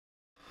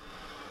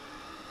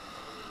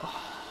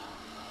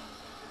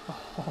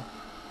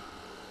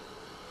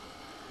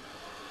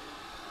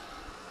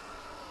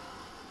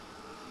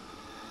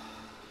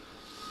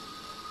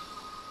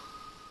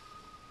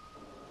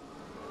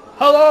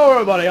Hello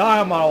everybody, I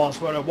am Model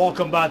Sweater.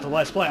 Welcome back to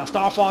Let's Play on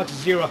Star Fox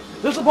Zero.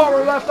 This is the part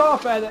where we left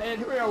off at, and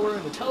here we are, we're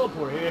in the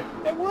teleport here.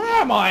 And where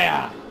am I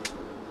at?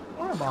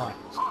 Where am I?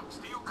 Fox,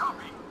 do you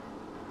copy?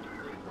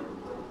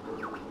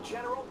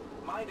 General,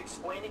 mind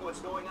explaining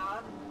what's going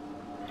on?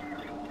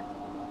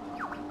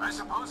 I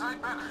suppose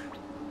I'd better.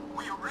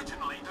 We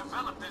originally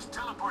developed this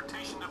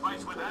teleportation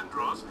device with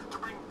Andros to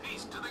bring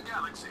peace to the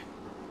galaxy.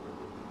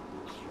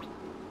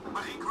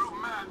 But he grew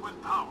mad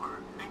with power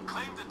and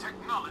claimed the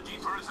technology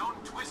for his own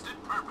twisted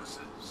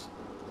purposes.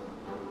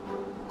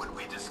 When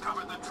we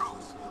discovered the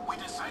truth, we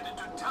decided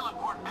to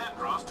teleport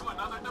Andros to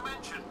another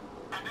dimension,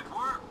 and it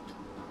worked.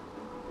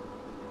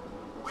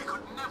 We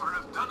could never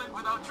have done it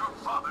without your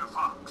father,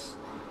 Fox.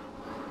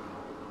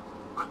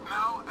 But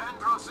now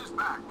Andros is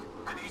back,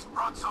 and he's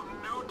brought some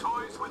new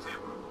toys with him.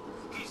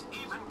 He's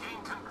even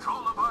gained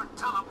control of our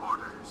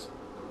teleporters.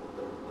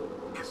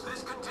 If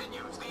this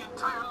continues, the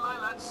entire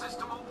Lylat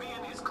system will be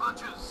in his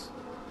clutches.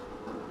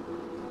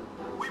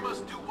 We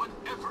must do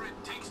whatever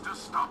it takes to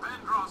stop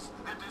Andros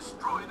and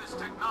destroy this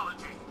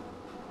technology.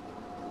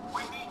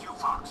 We need you,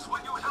 Fox.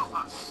 Will you help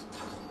us?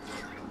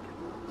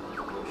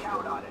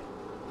 Count on it.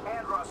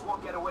 Andros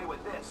won't get away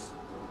with this.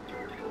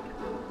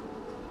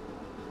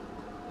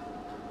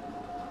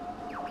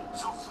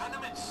 So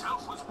Venom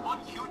itself was one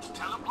huge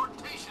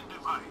teleportation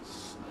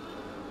device.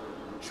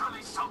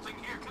 Surely something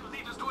here can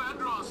lead us to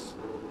Andros.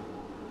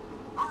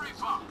 Hurry,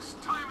 Fox.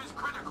 Time is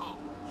critical.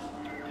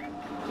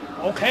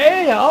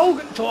 Okay,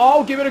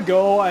 I'll give it a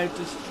go. And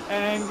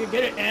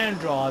get an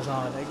Andros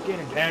on it. Get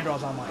an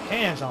Andros on my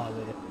hands on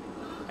it.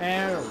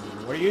 And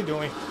what are you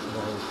doing?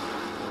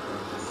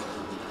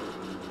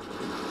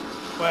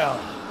 Well,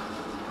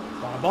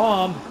 got a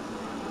bomb.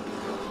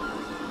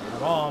 Got a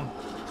bomb.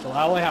 So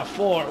I only have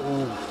 4.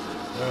 Ooh.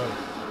 Good.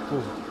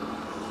 Ooh.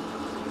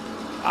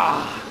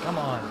 Ah, come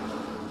on.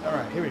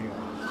 Alright, here we go.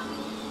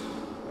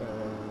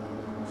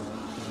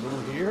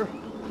 Over here?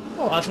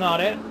 Oh, that's not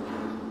it.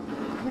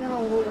 I mean, I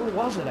don't know, where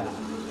was it at?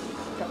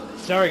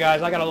 Sorry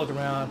guys, I gotta look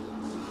around.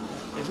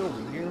 Is it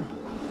over here?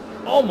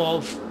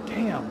 Almost.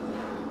 Damn.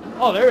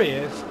 Oh, there he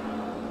is.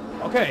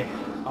 Okay,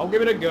 I'll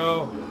give it a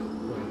go.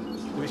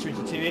 Do we switch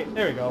to TV?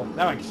 There we go.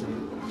 Now I can see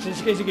it. Just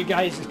in case you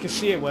guys can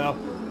see it well.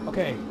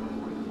 Okay.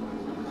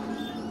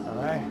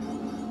 Alright.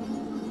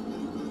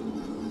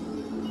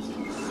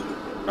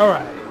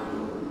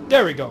 Alright.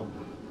 There we go.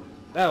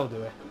 That'll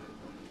do it.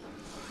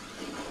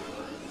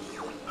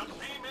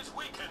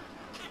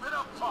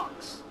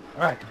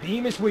 Alright, the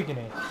beam is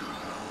weakening.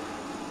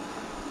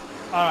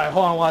 Alright,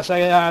 hold on 1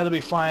 second. I have to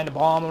be flying the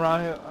bomb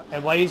around here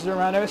and laser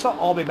around there, so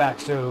I'll be back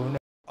soon.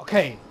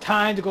 Okay,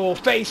 time to go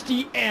face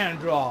the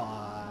Andros.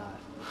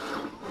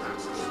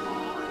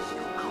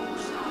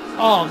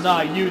 Oh,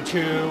 not you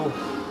two.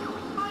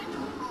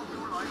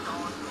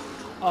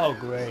 Oh,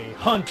 great.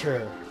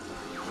 Hunter.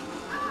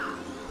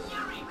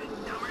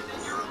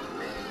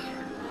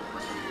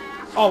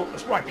 Oh,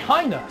 it's right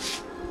behind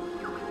us.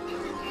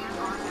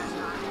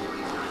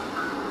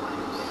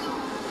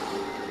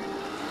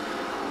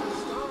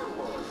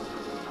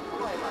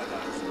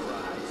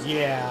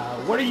 Yeah,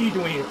 what are you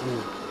doing here?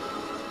 Ooh.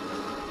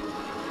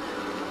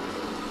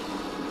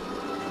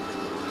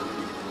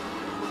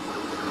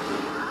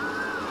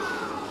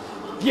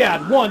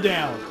 Yeah, 1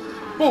 down.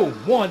 Boom,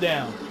 1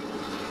 down.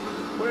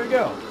 Where'd it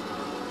go?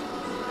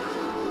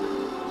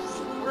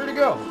 Where'd it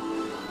go?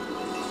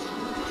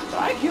 Did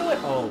I kill it?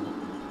 Oh.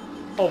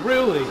 Oh,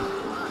 really?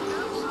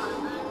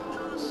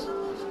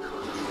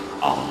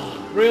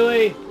 Oh,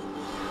 really?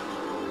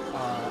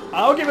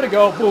 I'll give it a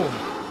go. Boom.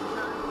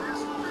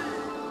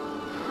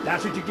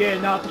 That's what you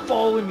get, not to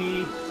follow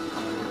me.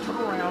 Turn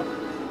around.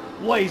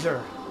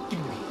 Laser. Give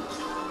me.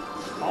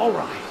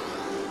 Alright.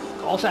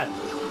 All set.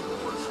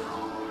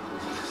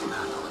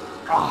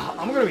 Ah,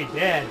 I'm gonna be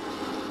dead.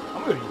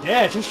 I'm gonna be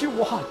dead. Just you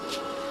watch.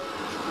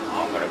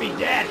 I'm gonna be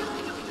dead.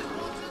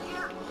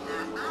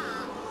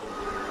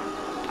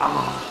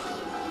 Ah.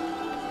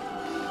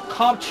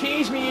 Come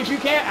cheese me if you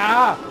can.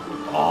 Ah.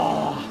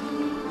 Oh.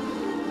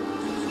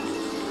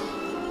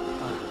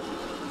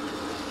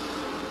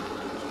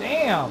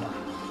 Damn.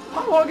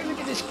 How long is it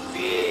get this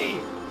be?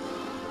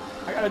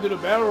 I gotta do the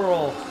barrel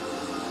roll.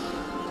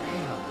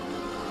 Damn.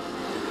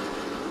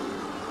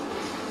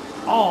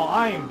 Oh,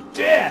 I am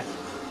dead.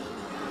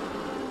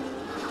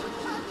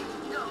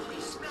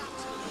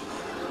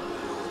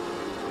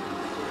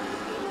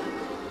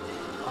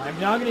 I'm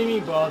not gonna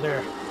even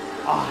bother.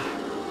 Ah,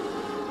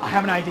 I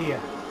have an idea.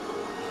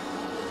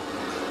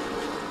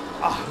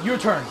 Ah, your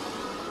turn.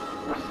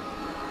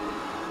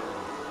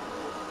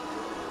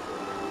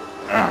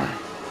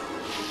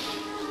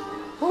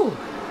 Whew.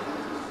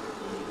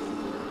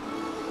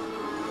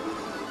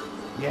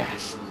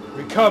 Yes,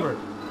 recovered.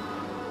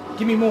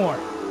 Give me more.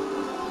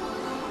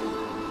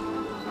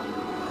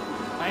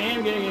 I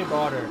am getting a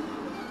bother.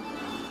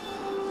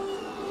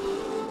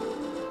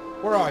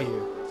 Where are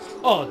you?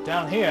 Oh,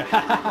 down here. Ha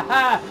ha ha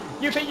ha!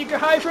 You think you can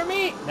hide from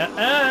me?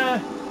 Nuh-uh.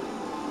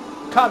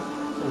 Come.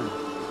 Ooh.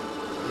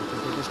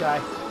 Get this guy.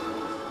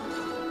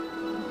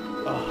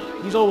 Oh,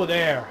 he's over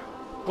there.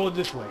 Go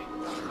this way.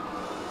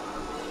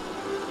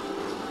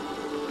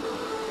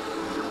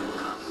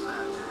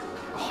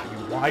 Oh, you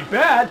wide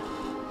bad.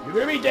 You're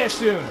gonna be dead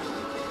soon.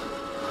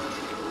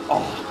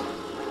 Oh,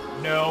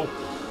 no.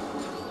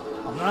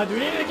 I'm not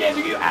doing it again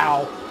to you.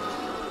 Ow.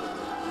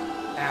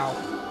 Ow.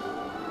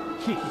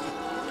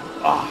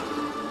 Ah.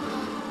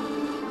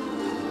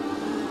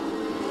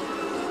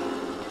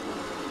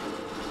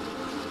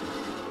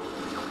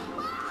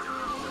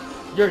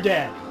 You're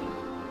dead.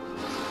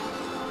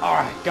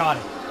 Alright, got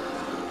it.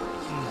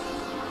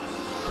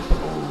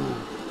 Oh.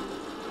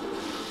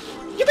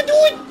 You can do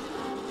it!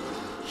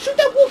 Shoot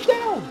that wolf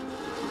down!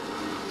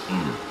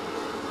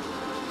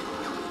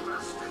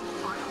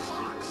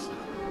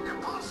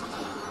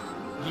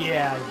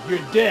 Yeah,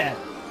 you're dead.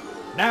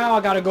 Now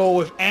I gotta go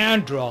with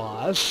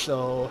Andross,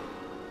 so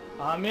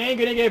I ain't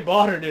gonna get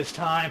bothered this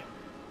time.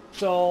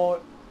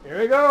 So here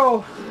we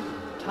go.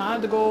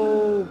 Time to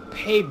go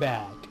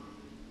payback.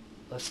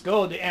 Let's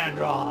go to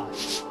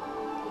Andross.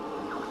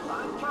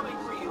 I'm coming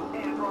for you,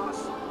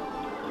 Andross.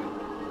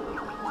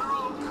 We're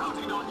all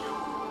counting on you.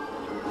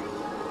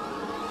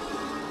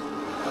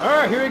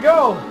 Alright, here we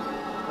go.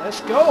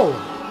 Let's go.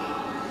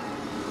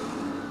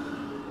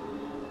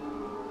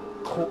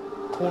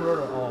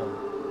 Corner on.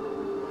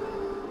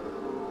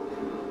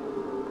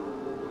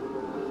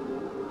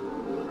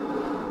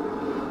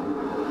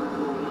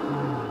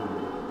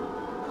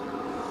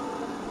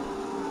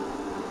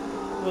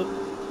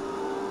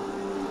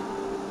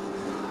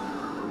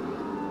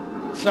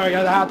 Sorry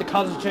guys, I have to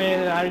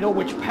concentrate. I know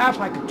which path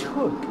I could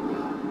took.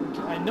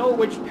 I know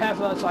which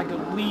path I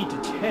could lead to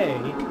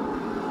take.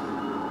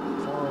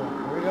 So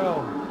here we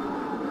go.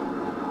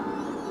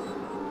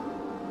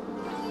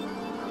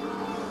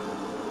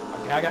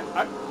 Okay,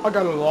 I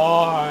got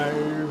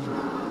alive.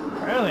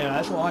 Apparently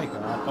that's what I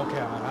got.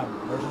 Okay,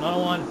 there's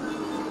another one.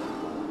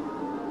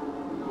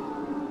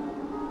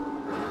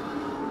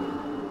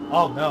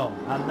 Oh no,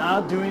 I'm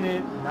not doing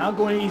it. Not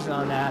going easy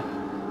on that.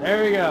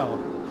 There we go.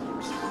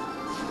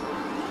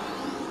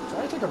 Did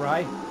I take a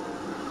ride?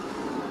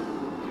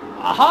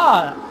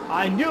 Aha!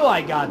 I knew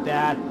I got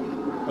that.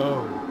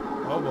 Oh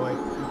boy.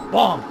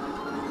 Bomb!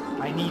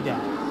 I need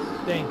that.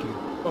 Thank you.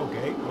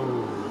 Okay.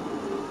 Oh.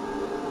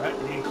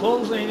 They're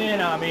closing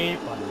in on me,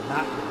 but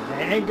that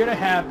ain't gonna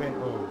happen.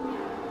 Oh.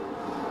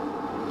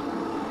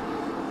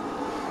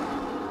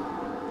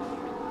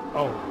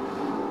 Oh.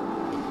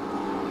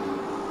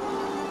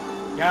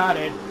 Got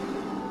it.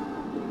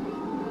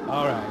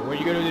 Alright, what are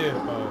you gonna do?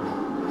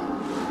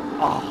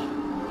 Oh.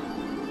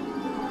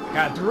 I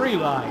got 3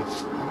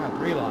 lives.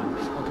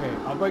 Okay,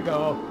 up I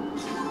go.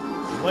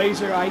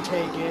 Laser, I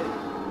take it.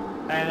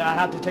 And I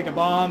have to take a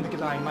bomb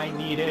because I might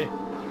need it.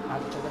 I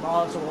have to take a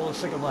bomb, so we'll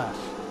stick it left.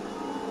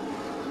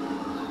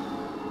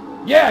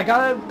 Yeah,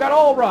 got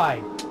all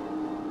right.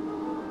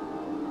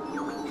 If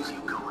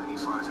you go any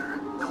farther,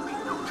 there'll be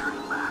no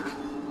turning back.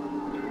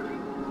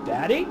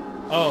 Daddy?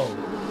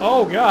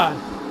 Oh God.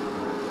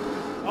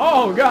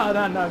 Oh God,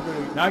 I'm not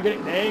gonna,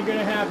 that ain't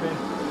gonna happen.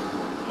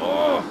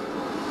 Oh.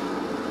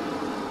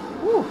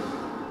 Whew.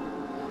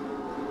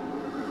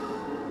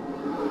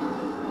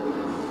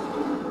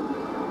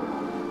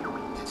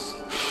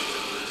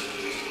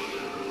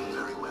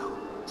 Very well.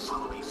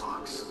 Follow me,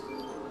 Fox.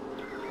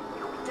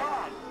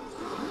 Dad!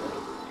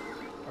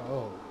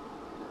 Oh.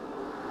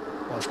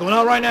 What's going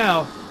on right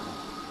now?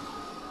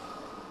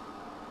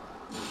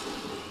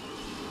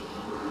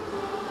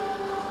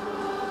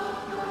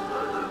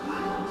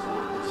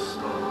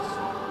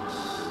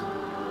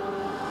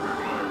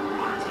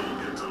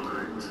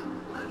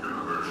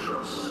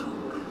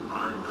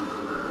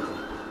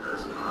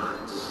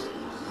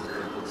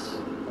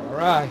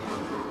 Alright.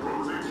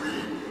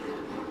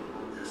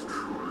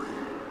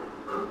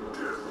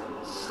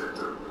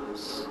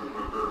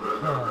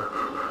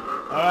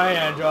 Alright,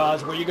 Andross,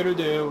 what are you gonna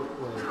do?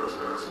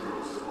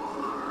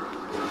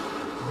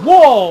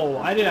 Whoa!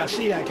 I did not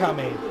see that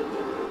coming.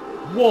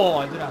 Whoa,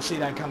 I did not see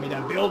that coming.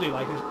 That building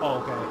like this. Oh,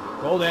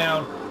 okay. Go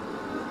down.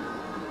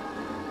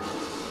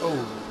 Oh.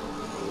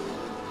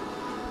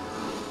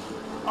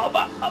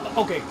 Up,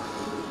 okay.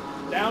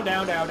 Down.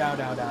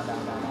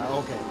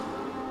 Okay.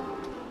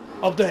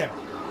 Up there.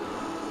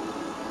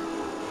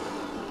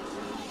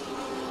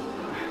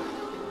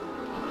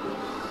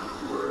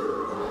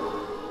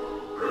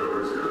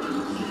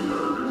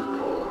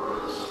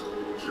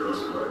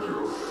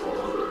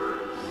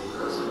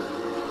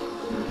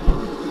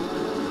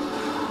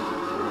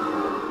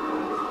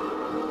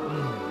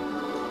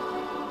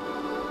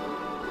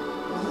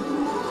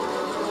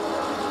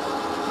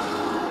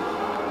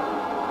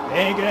 That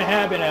ain't gonna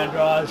happen,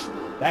 Andross.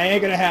 That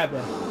ain't gonna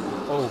happen.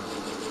 Oh.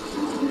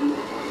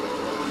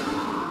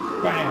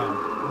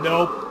 Bam.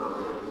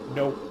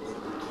 Nope.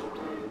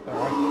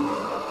 Alright.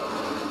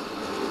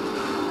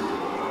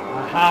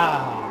 Aha.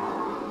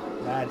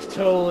 That's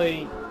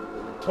totally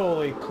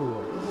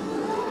cool.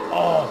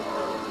 Oh.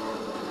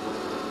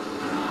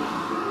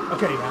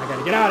 Okay, I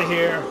gotta get out of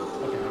here.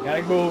 Okay, I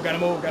gotta move, gotta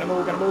move, gotta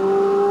move, gotta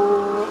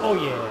move. Oh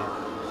yeah.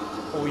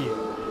 Oh yeah.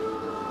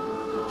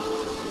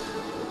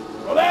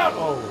 Go down!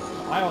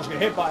 Oh, I almost got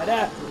hit by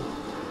that.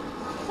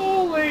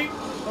 Holy!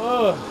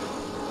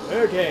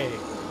 Okay.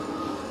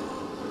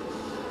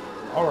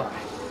 Alright.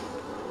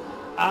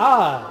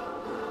 Ah!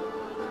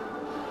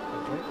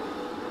 Okay.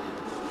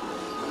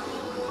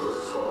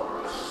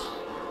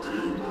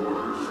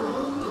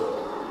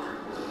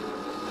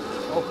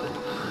 Oh.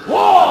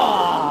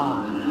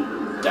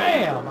 Whoa!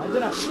 Damn! I did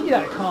not see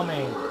that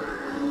coming.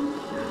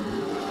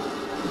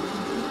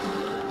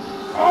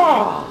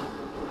 Oh!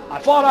 I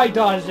thought I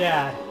dodged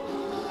that.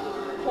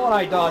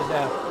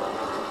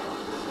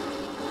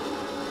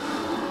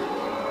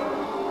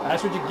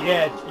 That's what you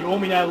get. You owe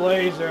me that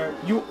laser.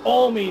 You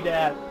owe me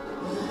that.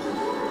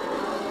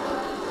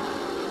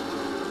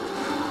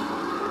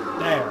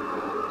 There.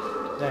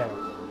 There.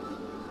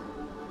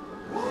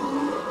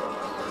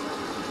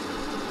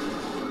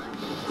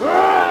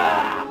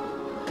 Ah!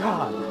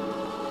 God.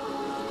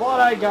 Thought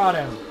I got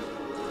him.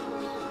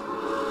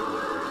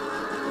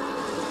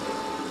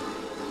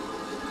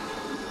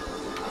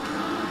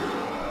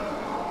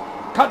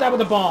 Cut that with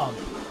the bomb.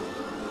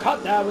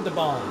 Cut that with the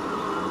bomb.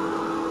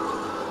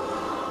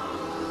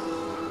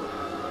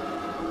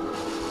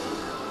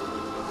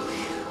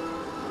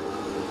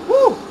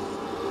 Woo!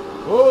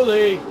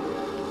 Holy!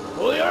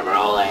 Holy armor,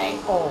 holy!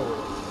 Oh.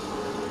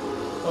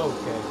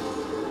 Okay.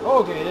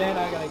 Okay, then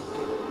I gotta...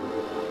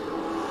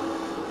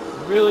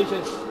 Really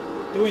just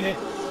doing it.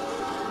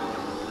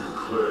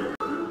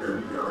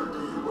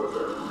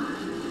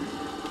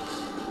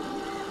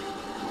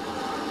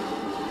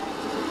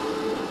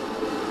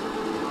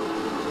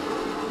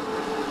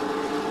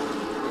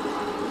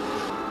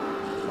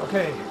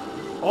 Okay.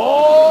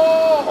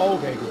 Oh!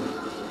 Okay, good.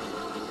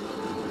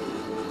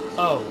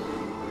 Oh.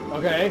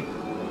 Okay.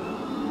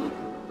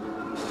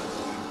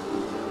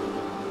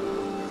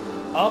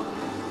 Up.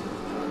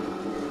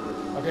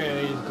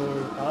 Okay, he's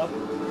going up.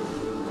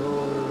 Go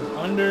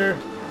under.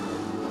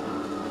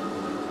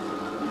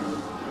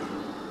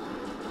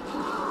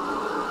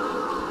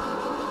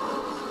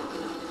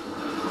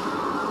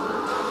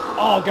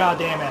 Oh, god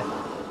damn it.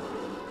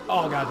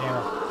 Oh, god damn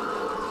it.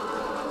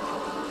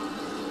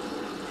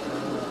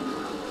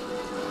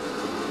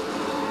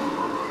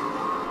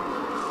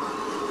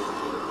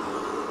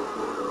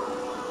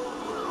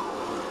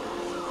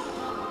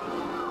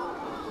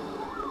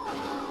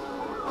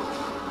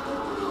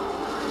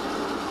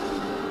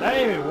 That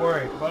didn't even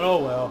work, but oh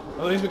well.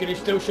 At least we can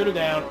still shoot it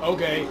down.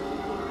 Okay.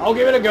 I'll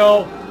give it a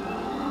go.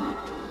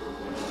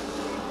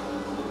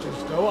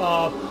 Just go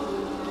up.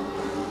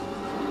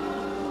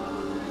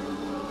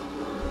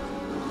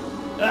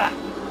 Ah!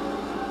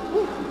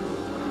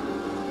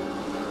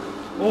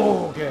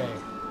 Whew. Okay.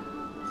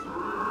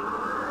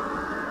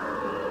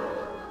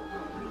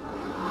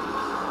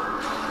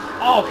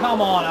 Oh,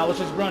 come on. I was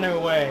just running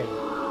away.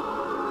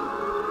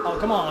 Oh,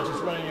 come on.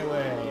 Just running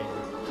away.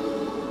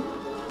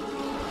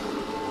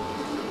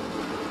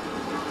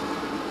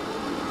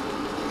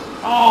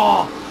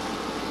 Oh!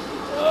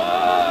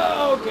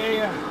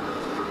 Okay.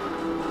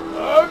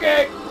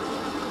 Okay.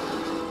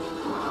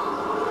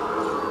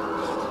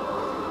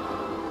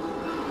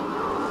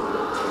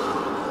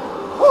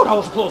 Oh, that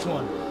was a close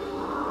one.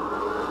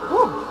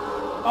 Whew.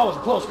 That was a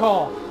close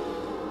call.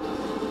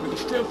 We can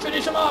still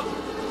finish him up.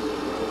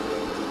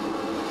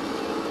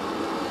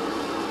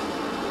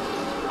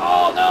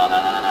 Oh, no, no,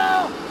 no, no,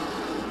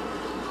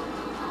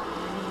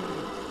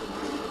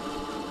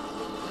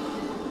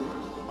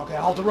 no. Okay,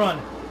 I'll have to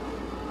run.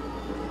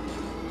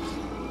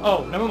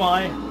 Oh, never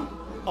mind.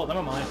 Oh,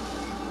 never mind.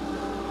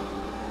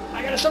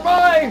 I gotta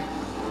survive!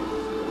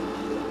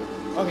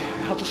 Okay,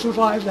 I have to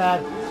survive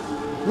that.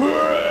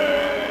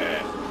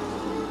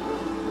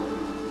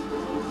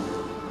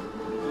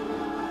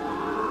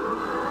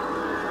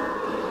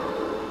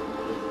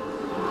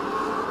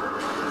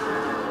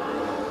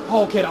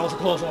 Okay, that was a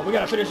close one. We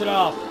gotta finish it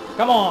off.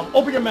 Come on,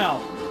 open your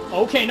mouth.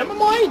 Okay, never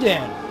mind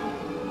then.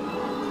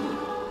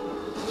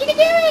 You can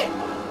do it!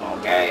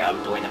 Okay,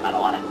 I'm doing the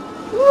metal on it.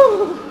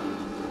 Woo!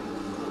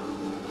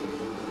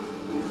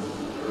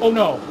 Oh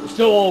no, it's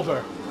still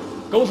over.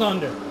 Goes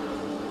under.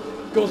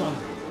 Goes under.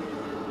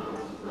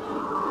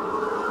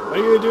 What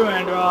are you gonna do,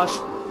 Andros?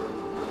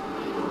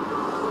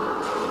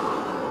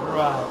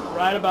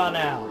 Right about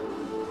now.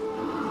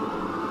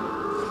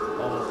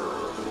 Oh.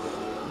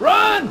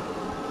 Run!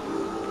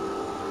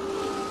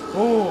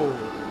 Oh.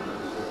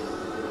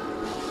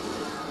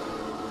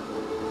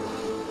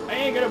 I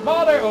ain't gonna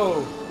bother.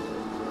 Oh.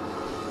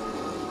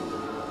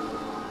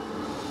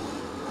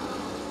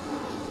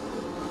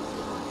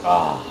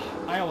 Ah.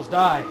 I almost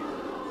died.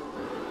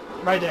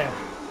 Right there.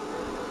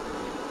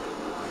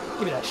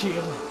 Give me that shield.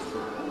 You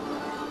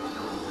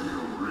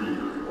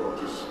really want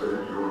to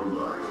spend your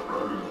life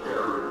running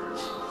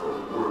errands for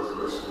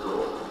worthless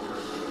dogs.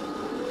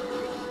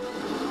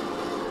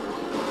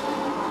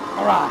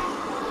 Alright.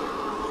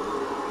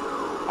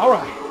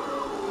 Alright.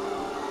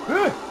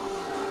 Good.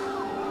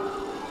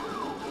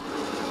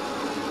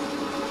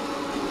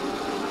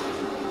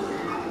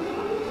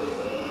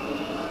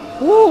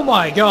 Oh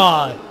my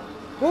god!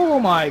 Oh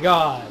my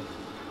god!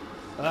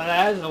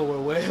 That's over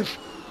with.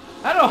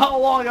 I don't know how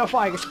long if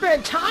I can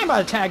spend time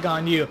on attack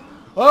on you.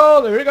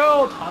 Oh, there we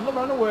go. Time to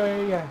run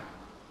away.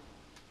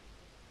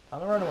 Time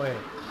to run away.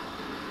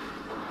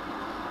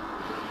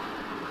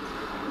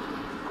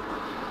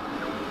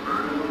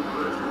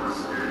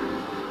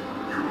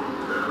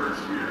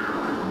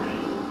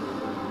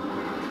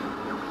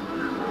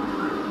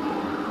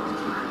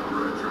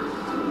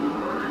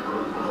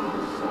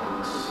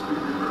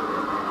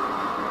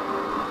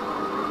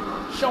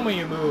 Show me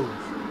your move.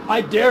 I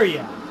dare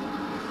you.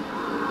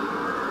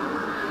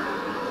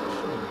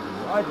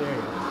 I dare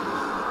you.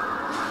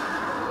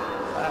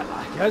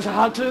 I guess I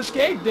have to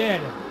escape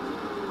then.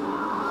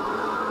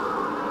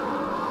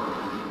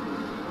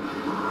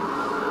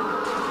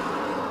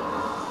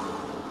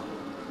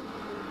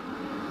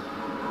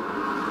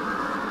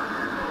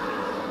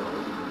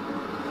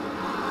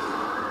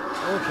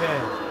 Okay.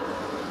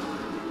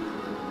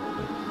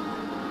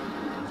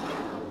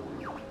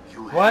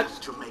 What?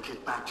 Have to make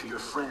it back to your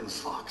friends,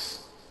 Fox.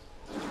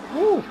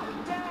 Woo.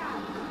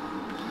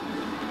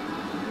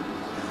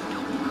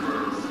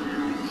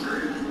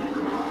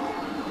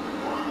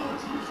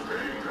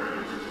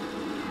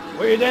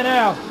 Where you there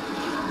now?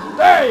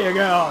 There you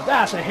go.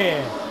 That's a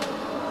hit.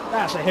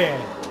 That's a hit.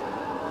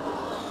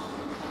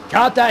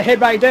 Got that hit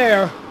right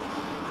there.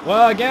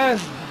 Well, I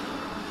guess.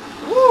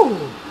 Woo.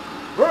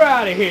 We're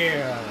out of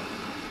here.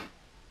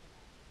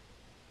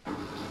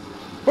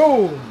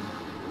 Boom.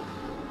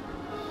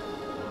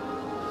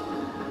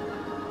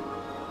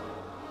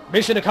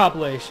 Mission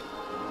accomplished.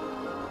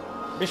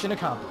 Mission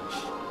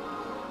accomplished.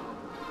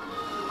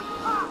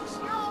 Fox,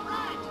 you're all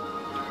right.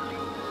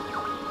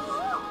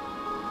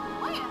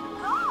 Way to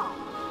go.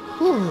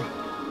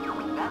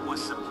 Whew. That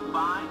was some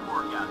fine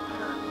work out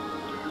there.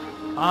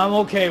 I'm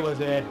okay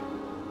with it.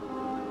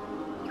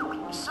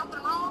 Is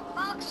something wrong,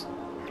 Fox?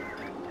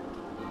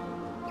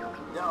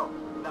 No,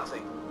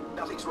 nothing.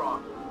 Nothing's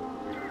wrong.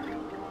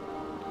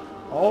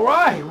 All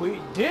right, we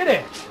did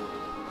it.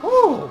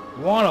 Whew,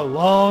 what a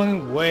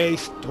long way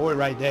story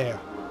right there.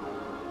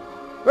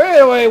 But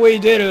anyway, we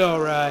did it all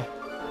right.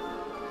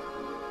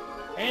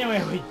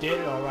 Anyway, we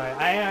did it all right.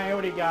 I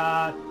already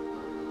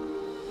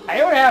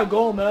have a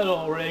gold medal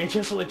already,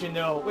 just to let you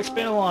know. We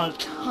spent a lot of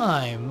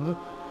time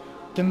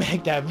to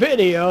make that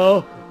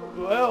video.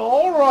 Well,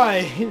 all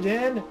right,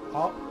 then.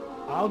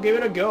 I'll give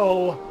it a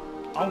go.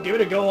 I'll give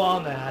it a go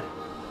on that.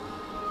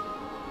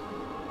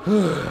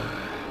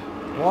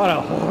 What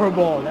a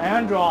horrible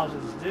Andross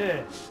is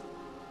this.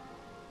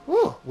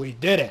 Whew, we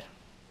did it.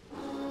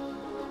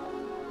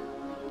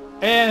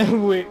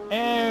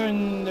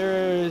 And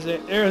there's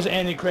an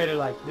ending credit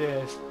like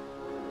this.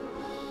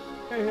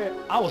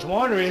 I was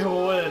wondering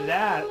whether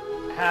that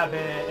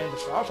happened in the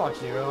Star Fox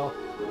Zero.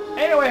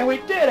 Anyway, we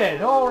did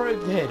it. Already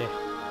did it.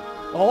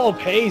 All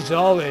pays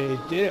off. It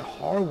did it.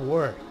 Hard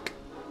work.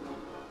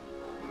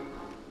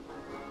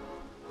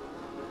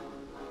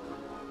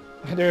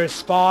 There's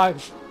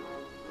Spock.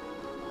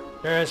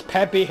 There's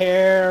Peppy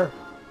Hair.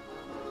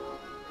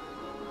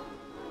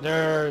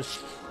 There's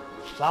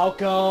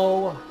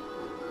Falco.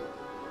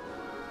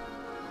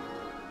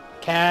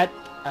 Cat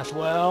as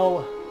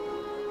well.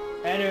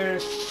 And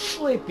there's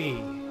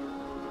Sleepy.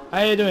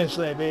 How you doing,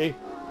 Sleepy?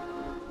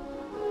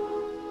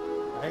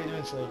 How you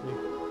doing, Sleepy?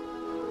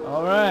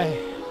 Alright.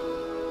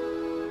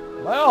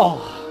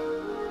 Well,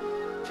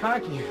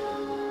 thank you.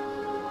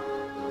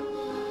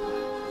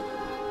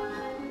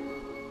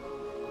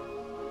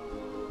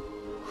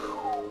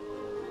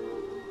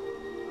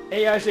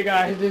 Hey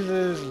guys, this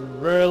is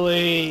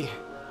really...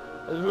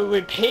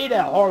 We paid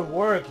that hard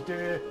work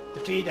to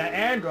defeat that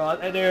Andross,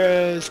 and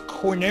there's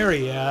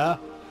Corneria.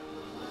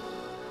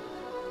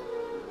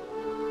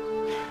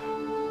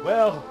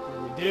 Well,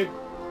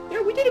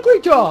 we did a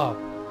great job.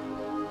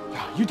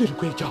 Yeah, you did a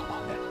great job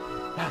on that.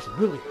 That's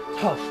really a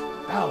tough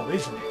battle,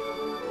 isn't it?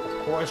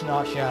 Of course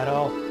not,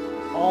 Shadow.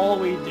 All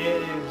we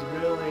did is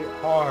really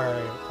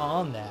hard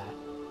on that.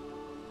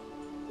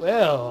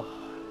 Well,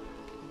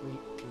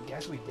 I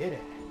guess we did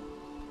it.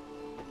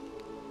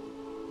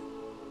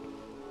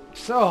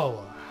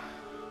 So,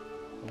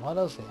 what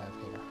else do we have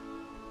here?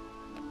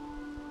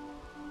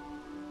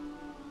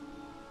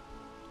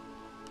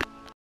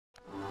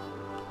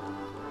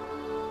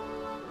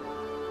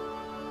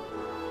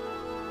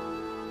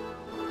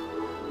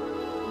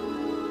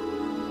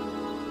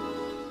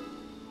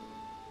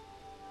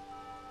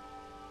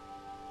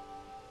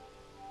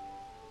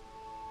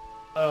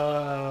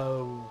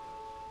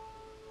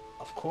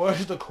 Of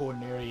course the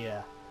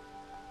Corneria.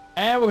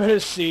 And we're gonna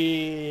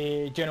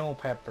see General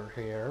Pepper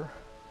here.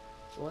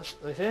 So let's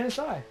head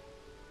inside.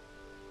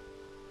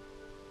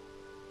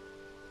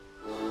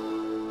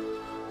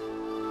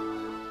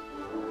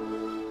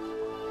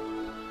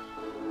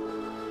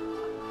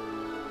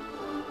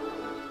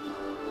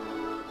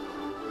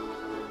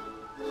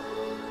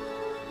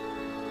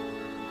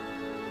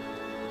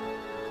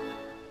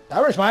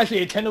 That reminds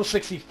me of Nintendo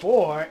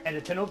 64 and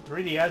the Nintendo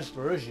 3DS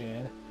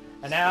version.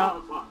 And now...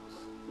 Star Fox,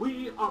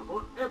 we are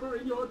forever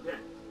in your debt.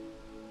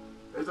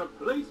 There's a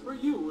place for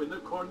you in the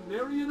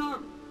Cornerian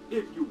army,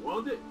 if you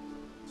want it.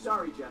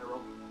 Sorry,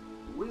 General.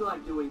 We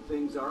like doing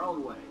things our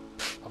own way.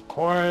 Of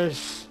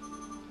course.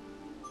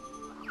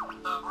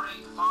 The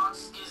Great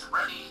Fox is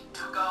ready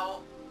to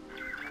go.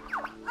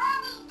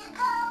 Ready to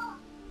go.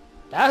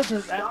 That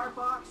Star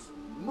Fox,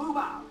 move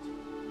out.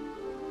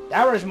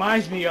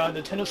 reminds me of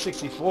the Nintendo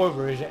 64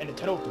 version and the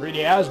Nintendo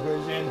 3DS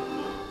version.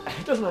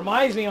 It just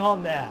reminds me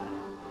on that.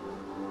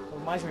 It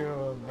reminds me of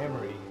a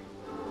memory.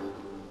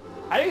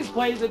 I used to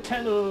play the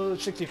Nintendo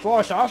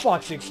 64, Star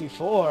Fox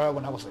 64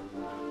 when I was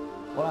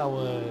when I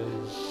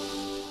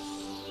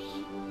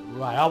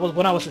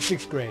was in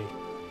 6th grade.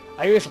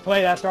 I used to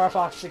play that Star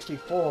Fox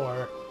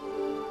 64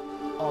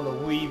 on the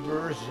Wii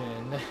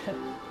version.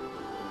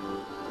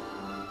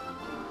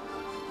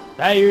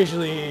 That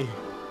usually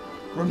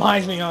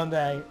reminds me on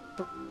that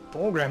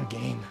program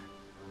game.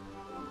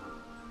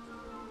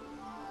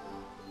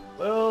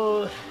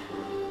 Well,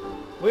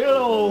 we don't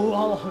know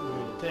how long it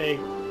will take.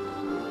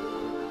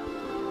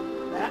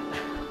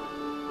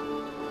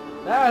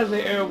 That is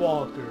the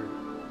Airwalker.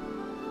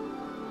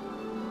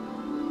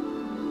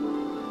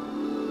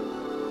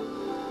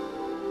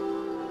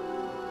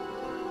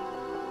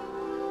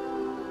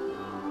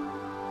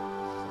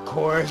 Of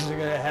course, they're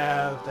gonna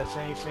have the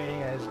same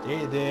thing as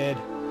they did.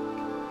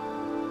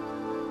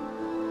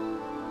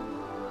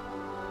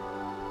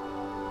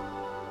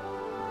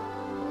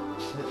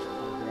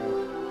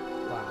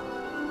 Wow.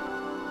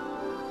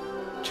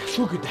 Just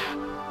look at that.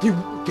 The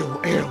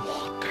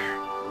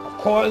Airwalker. Of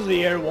course,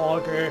 the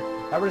Airwalker.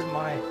 That was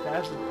mine.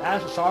 That's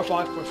the Star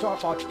Fox for Star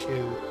Fox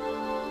 2.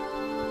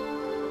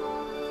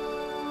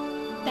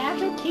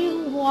 That's a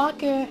cute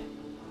walker.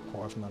 Of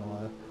course, not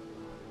alive.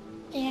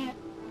 Yeah.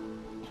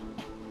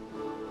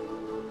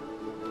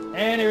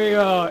 And here we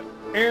go.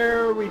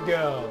 Here we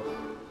go.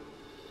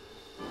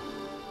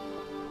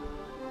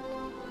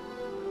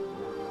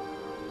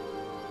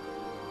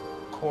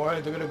 Of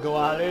course, they're gonna go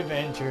on an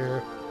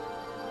adventure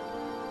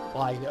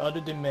like the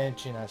other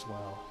dimension as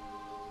well.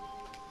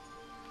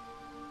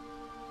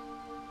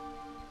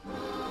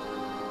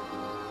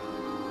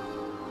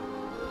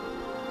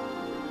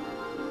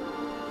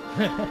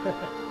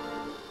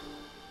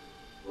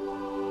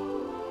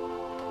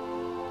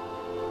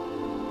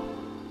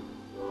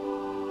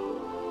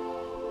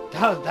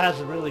 That's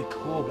a really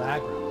cool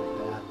background like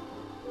that.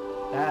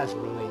 That's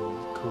really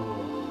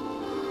cool.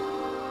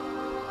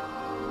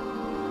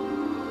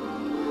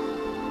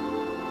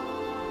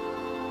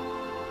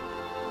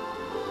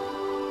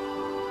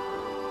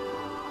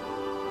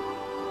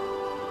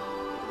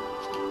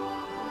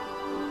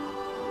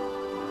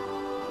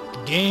 The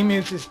game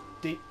is just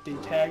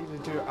tagged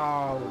into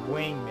our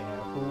wingman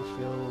who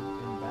filled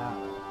in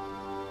battle.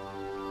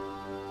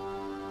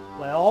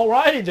 Well,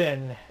 alrighty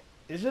then.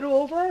 Is it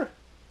over?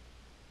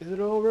 Is it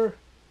over?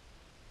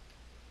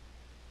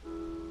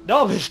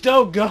 No, it's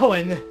still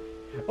going.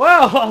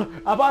 Well,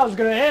 I thought it was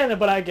gonna end,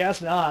 but I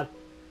guess not.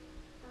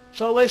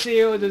 So let's see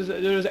if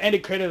there's any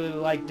critic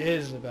like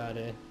this about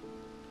it.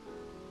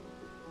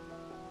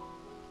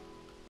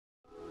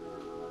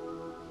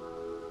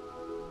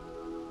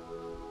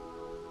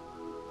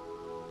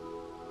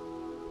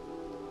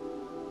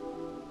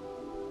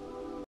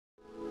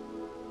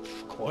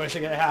 Of course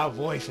they're gonna have a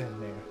voice in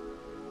there.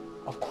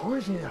 Of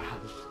course they're gonna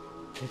have.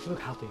 Just look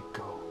how they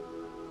go.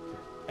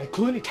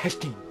 Including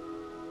testing.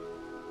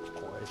 Of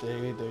course,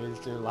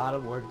 there's a lot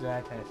of work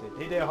that tested.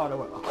 They did hard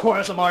work. Of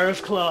course, the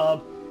Mario's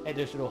Club, and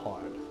they're still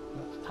hard.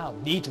 How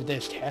neat would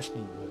this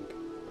testing look?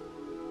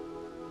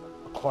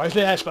 Of course,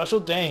 they had special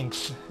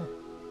thanks.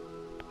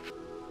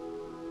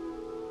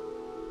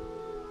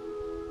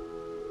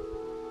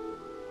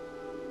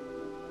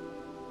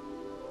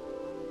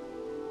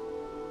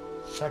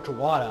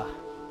 Satuwada.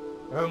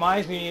 It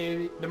reminds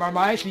me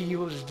he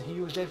was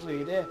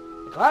definitely there.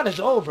 Glad it's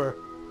over.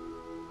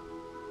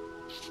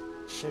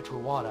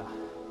 Satuwada.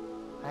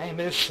 I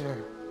miss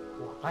her.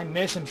 I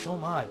miss him so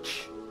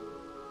much.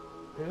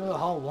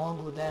 How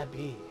long would that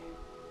be?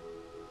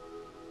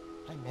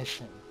 I miss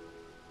him.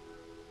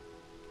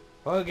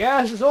 Well, I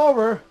guess it's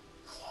over.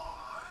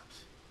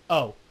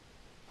 Oh.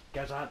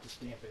 Guess I have to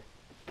stamp it.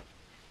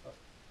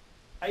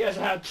 I guess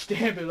I have to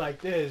stamp it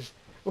like this.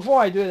 Before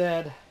I do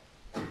that.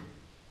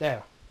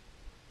 There.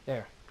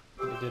 There.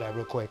 Let me do that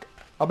real quick.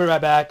 I'll be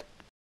right back.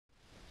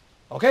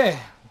 Okay.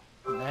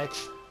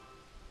 Next.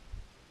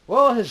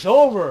 Well, it's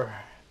over.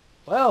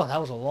 Well, that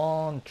was a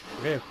long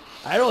trip.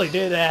 I really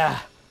did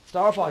that.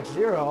 Star Fox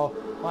Zero.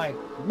 Like,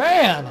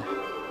 man!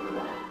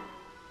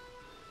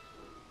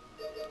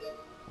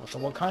 Well, so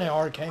what kind of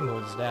arcade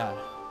mode is that?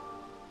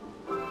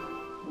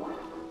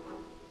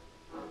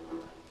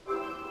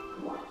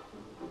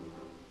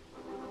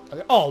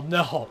 Okay. Oh,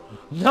 no!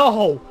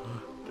 No!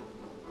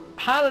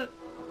 How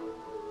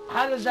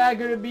is that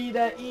gonna be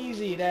that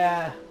easy?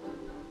 That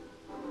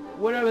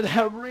whatever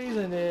that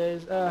reason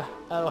is, I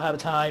don't have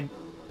time,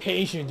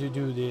 patience to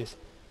do this.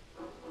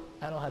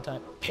 I don't have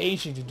time,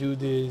 patience to do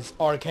this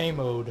arcade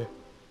mode.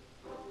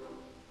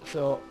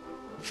 So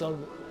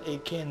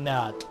it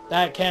cannot.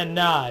 That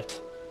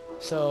cannot.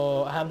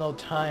 So I have no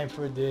time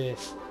for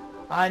this.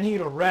 I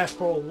need a rest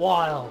for a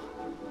while.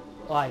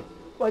 Like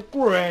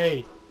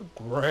great.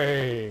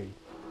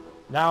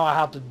 Now I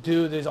have to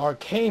do this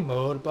arcade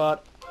mode,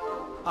 but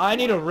I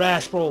need a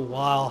rest for a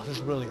while. This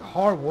is really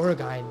hard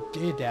work. I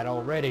did that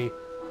already.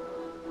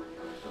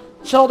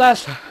 So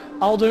that's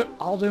I'll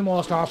do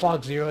more Star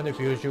Fox Zero in the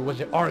future with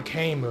the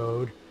arcade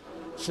mode.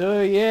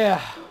 So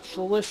yeah,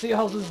 so let's see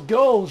how this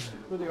goes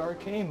with the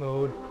arcade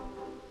mode.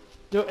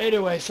 So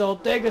anyway, so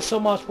thank you so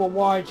much for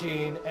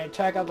watching, and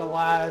check out the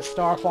last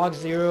Star Fox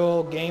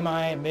Zero game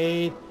I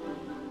made.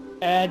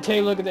 And take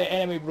a look at the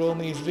Enemy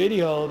Bronies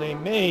video they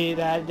made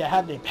that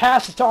they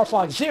passed the Star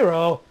Fox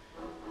Zero.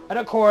 And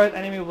of course,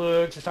 Enemy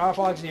Luke, the Star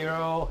Fox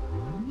Zero,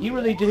 he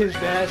really did his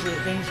best with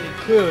the things he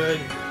could.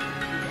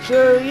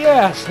 So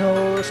yeah,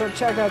 so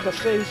check out the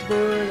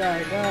Facebook,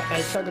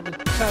 and check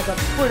out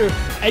the Twitter,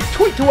 and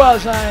tweet to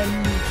us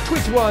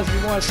if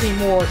you want to see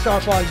more Star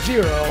Fox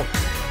Zero.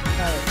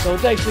 So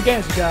thanks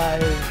again,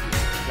 guys.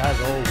 As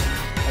always,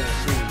 I will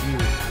see you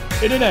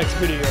in the next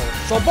video.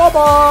 So bye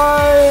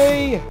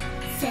bye.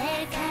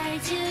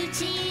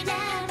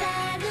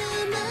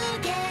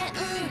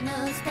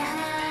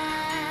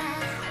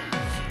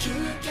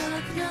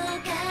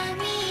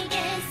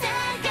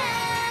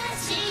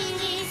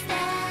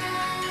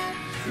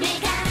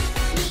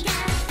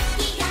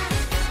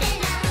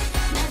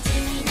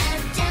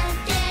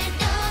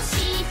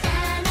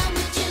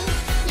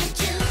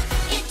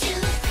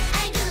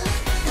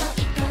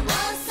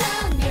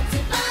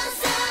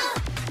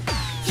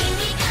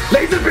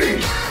 Laser beam!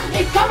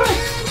 Hey, cover!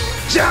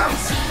 Jump!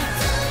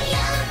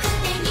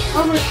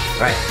 Cover!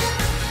 Right.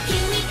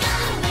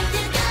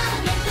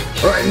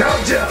 Alright,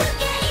 now jump!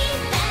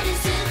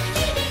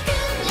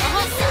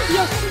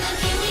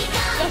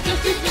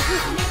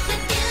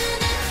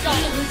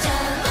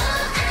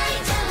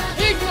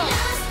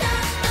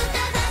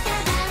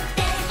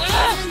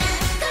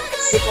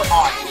 Super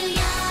hard.